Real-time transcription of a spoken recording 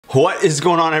What is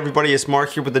going on, everybody? It's Mark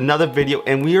here with another video,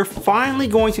 and we are finally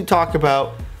going to talk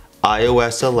about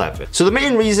iOS 11. So the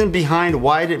main reason behind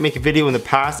why I didn't make a video in the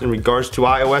past in regards to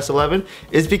iOS 11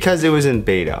 is because it was in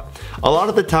beta. A lot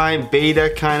of the time,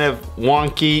 beta kind of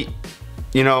wonky,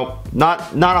 you know, not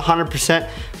 100%,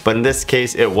 but in this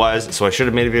case it was, so I should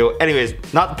have made a video.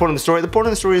 Anyways, not the point of the story. The point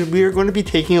of the story is we are going to be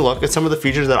taking a look at some of the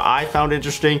features that I found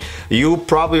interesting, you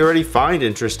probably already find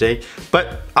interesting,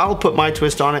 but I'll put my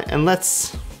twist on it and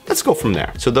let's go from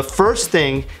there. So the first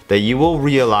thing that you will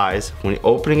realize when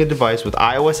opening a device with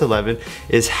iOS 11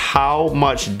 is how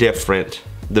much different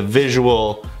the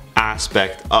visual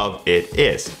aspect of it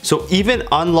is. So even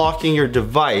unlocking your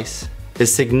device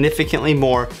is significantly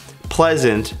more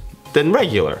pleasant than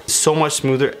regular. So much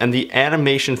smoother, and the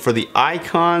animation for the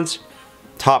icons,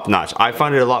 top notch. I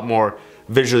find it a lot more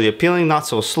visually appealing, not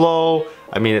so slow.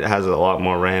 I mean, it has a lot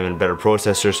more RAM and better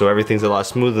processor, so everything's a lot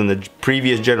smoother than the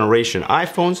previous generation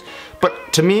iPhones.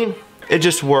 But to me, it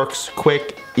just works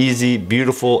quick, easy,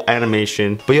 beautiful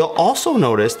animation. But you'll also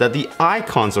notice that the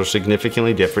icons are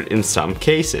significantly different in some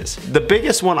cases. The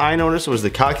biggest one I noticed was the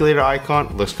calculator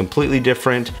icon looks completely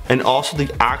different, and also the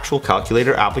actual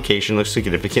calculator application looks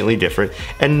significantly different,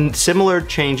 and similar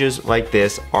changes like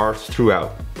this are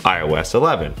throughout iOS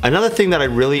 11. Another thing that I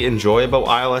really enjoy about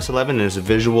iOS 11 is a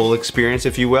visual experience,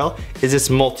 if you will, is its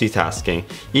multitasking.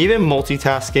 Even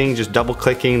multitasking, just double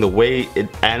clicking, the way it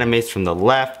animates from the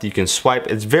left, you can swipe,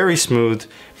 it's very smooth,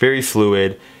 very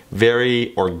fluid,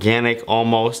 very organic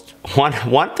almost.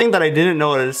 One thing that I didn't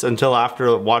notice until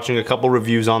after watching a couple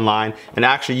reviews online and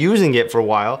actually using it for a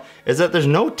while is that there's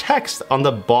no text on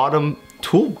the bottom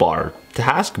toolbar,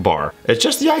 taskbar. It's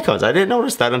just the icons. I didn't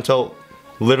notice that until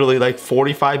literally like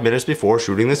 45 minutes before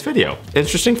shooting this video.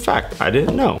 Interesting fact, I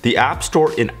didn't know. The App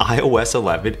Store in iOS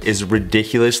 11 is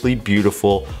ridiculously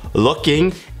beautiful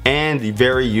looking and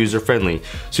very user-friendly.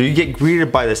 So you get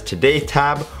greeted by this Today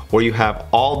tab where you have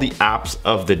all the apps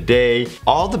of the day.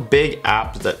 All the big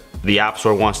apps that the App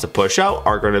Store wants to push out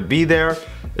are gonna be there.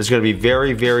 It's gonna be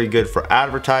very, very good for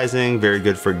advertising, very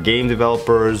good for game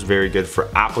developers, very good for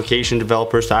application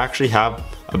developers to actually have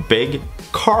a big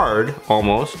card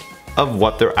almost of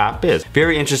what their app is.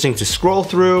 Very interesting to scroll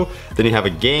through. Then you have a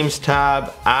games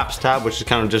tab, apps tab, which is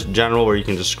kind of just general where you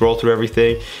can just scroll through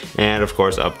everything, and of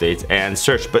course updates and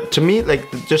search. But to me,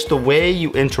 like just the way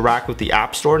you interact with the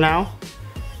App Store now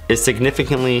is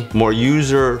significantly more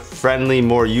user friendly,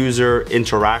 more user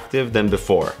interactive than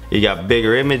before. You got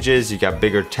bigger images, you got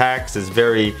bigger text. It's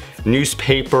very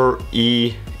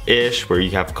newspaper-y-ish where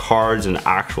you have cards and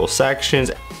actual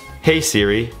sections. Hey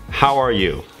Siri, how are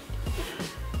you?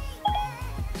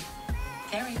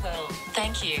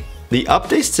 Thank you. The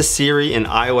updates to Siri in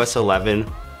iOS 11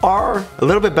 are a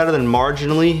little bit better than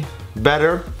marginally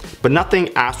better, but nothing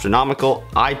astronomical.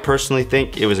 I personally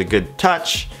think it was a good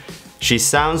touch. She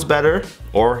sounds better,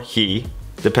 or he,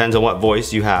 depends on what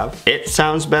voice you have. It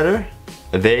sounds better,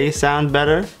 they sound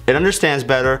better, it understands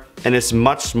better, and it's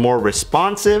much more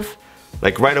responsive,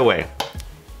 like right away.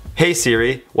 Hey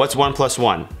Siri, what's 1 +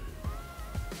 1?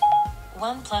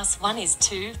 1 + 1 is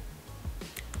 2.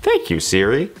 Thank you,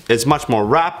 Siri. It's much more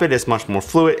rapid, it's much more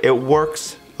fluid, it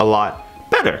works a lot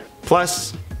better.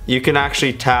 Plus, you can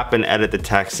actually tap and edit the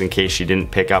text in case he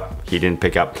didn't pick up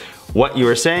what you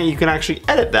were saying. You can actually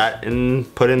edit that and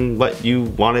put in what you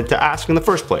wanted to ask in the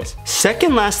first place.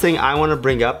 Second last thing I want to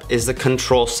bring up is the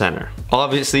control center.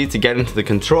 Obviously, to get into the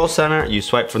control center, you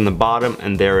swipe from the bottom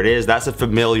and there it is. That's a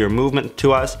familiar movement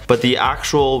to us, but the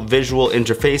actual visual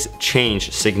interface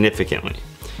changed significantly.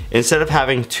 Instead of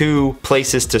having two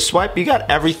places to swipe, you got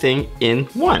everything in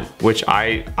one, which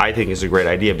I think is a great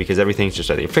idea because everything's just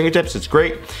at your fingertips. It's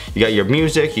great. You got your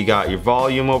music, you got your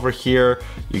volume over here,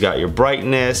 you got your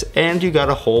brightness, and you got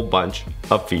a whole bunch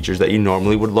of features that you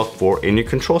normally would look for in your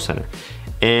control center.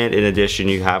 And in addition,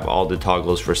 you have all the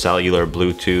toggles for cellular,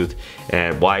 Bluetooth,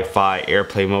 and Wi-Fi,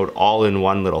 airplane mode, all in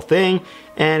one little thing.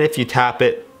 And if you tap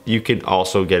it, you can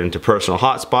also get into personal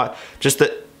hotspot. Just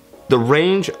the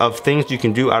range of things you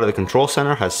can do out of the control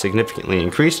center has significantly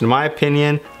increased in my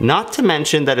opinion, not to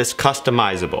mention that it's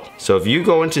customizable. So if you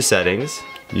go into settings,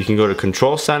 you can go to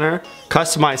control center,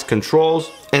 customize controls,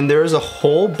 and there's a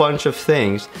whole bunch of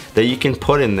things that you can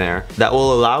put in there that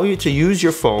will allow you to use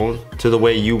your phone to the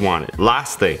way you want it.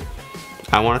 Last thing,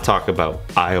 I want to talk about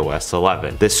iOS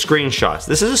 11. The screenshots.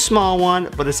 This is a small one,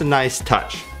 but it's a nice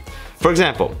touch. For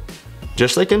example,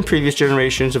 just like in previous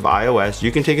generations of iOS,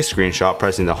 you can take a screenshot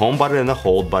pressing the home button and the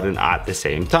hold button at the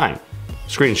same time.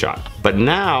 Screenshot. But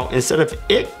now, instead of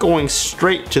it going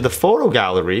straight to the photo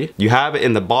gallery, you have it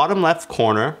in the bottom left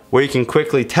corner where you can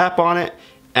quickly tap on it,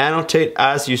 annotate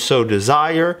as you so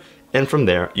desire, and from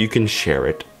there you can share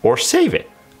it or save it.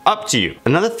 Up to you.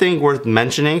 Another thing worth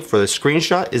mentioning for the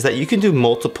screenshot is that you can do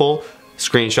multiple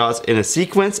screenshots in a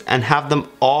sequence and have them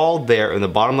all there in the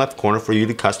bottom left corner for you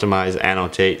to customize,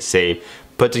 annotate, save,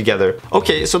 put together.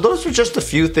 Okay, so those are just a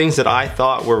few things that I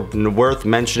thought were worth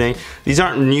mentioning. These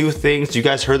aren't new things. You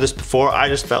guys heard this before. I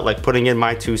just felt like putting in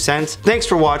my 2 cents. Thanks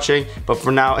for watching, but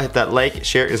for now, hit that like,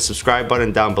 share, and subscribe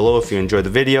button down below if you enjoyed the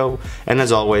video. And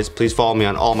as always, please follow me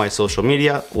on all my social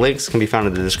media. Links can be found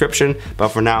in the description. But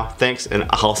for now, thanks, and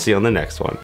I'll see you on the next one.